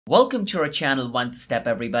Welcome to our channel One Step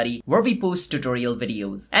everybody, where we post tutorial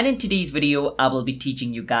videos. And in today's video, I will be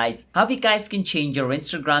teaching you guys how you guys can change your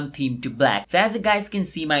Instagram theme to black. So as you guys can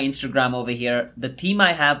see my Instagram over here, the theme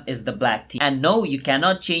I have is the black theme. And no, you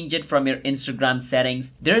cannot change it from your Instagram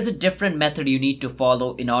settings. There is a different method you need to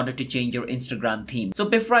follow in order to change your Instagram theme. So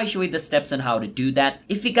before I show you the steps on how to do that,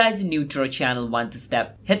 if you guys are new to our channel One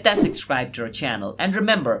Step, hit that subscribe to our channel. And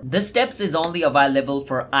remember, the steps is only available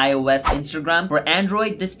for iOS Instagram. For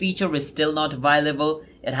Android, this feature is still not available.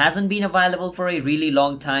 It hasn't been available for a really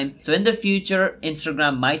long time. So in the future,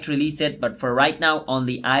 Instagram might release it, but for right now,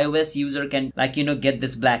 only iOS user can get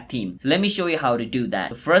this black theme. So let me show you how to do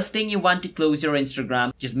that. The first thing, you want to close your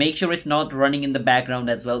Instagram. Just make sure it's not running in the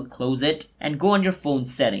background as well. Close it and go on your phone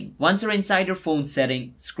setting. Once you're inside your phone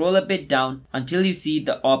setting, scroll a bit down until you see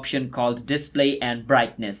the option called display and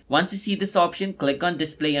brightness. Once you see this option, click on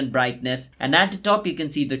display and brightness, and at the top you can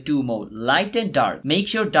see the two mode, light and dark. Make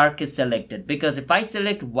sure dark is selected, because if I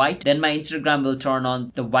select white, then my Instagram will turn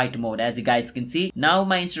on the white mode. As you guys can see, now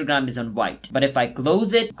my Instagram is on white. But if I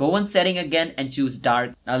close it, go on setting again and choose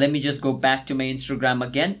dark. Now let me just go back to my Instagram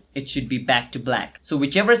again. It should be back to black. So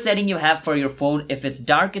whichever setting you have for your phone, if it's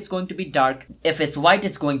dark, it's going to be dark. If it's white,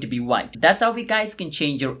 it's going to be white. That's how you guys can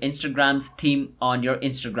change your Instagram's theme on your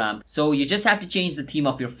Instagram. So you just have to change the theme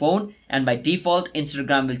of your phone, and by default,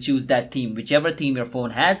 Instagram will choose that theme. Whichever theme your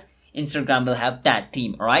phone has, Instagram will have that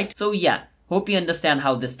theme, alright? So yeah. Hope you understand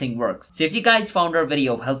how this thing works. So if you guys found our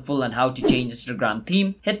video helpful on how to change Instagram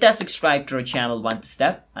theme, hit that subscribe to our channel One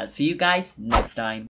Step. I'll see you guys next time.